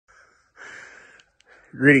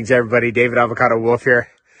Greetings, everybody. David Avocado Wolf here.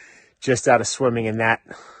 Just out of swimming in that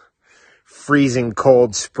freezing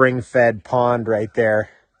cold spring-fed pond right there.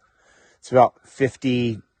 It's about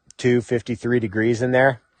 52, 53 degrees in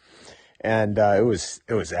there. And it was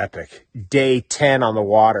epic. Day 10 on the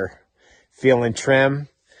water. Feeling trim,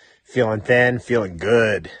 feeling thin, feeling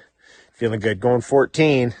good. Feeling good. Going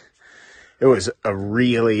 14. It was a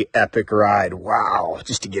really epic ride. Wow,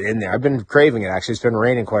 just to get in there. I've been craving it, actually. It's been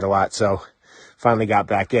raining quite a lot, so finally got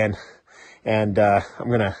back in. And I'm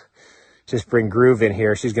going to just bring Groove in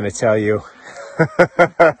here. She's going to tell you.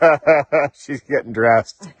 She's getting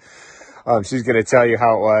dressed. She's going to tell you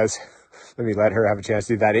how it was. Let me let her have a chance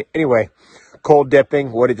to do that. Anyway, cold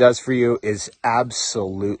dipping, what it does for you is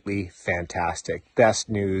absolutely fantastic. Best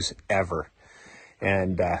news ever.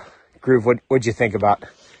 And Groove, what'd you think about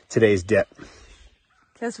today's dip?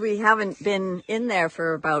 Because we haven't been in there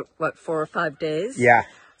for about, 4 or 5 days? Yeah.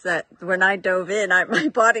 So that when I dove in, my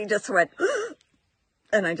body just went,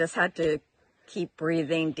 and I just had to keep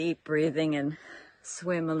breathing, deep breathing, and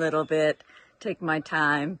swim a little bit, take my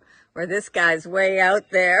time, where this guy's way out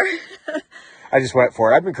there. I just went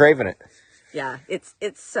for it. I've been craving it. Yeah, it's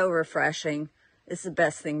so refreshing. It's the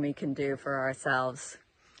best thing we can do for ourselves.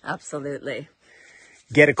 Absolutely.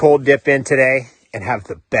 Get a cold dip in today and have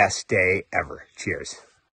the best day ever. Cheers.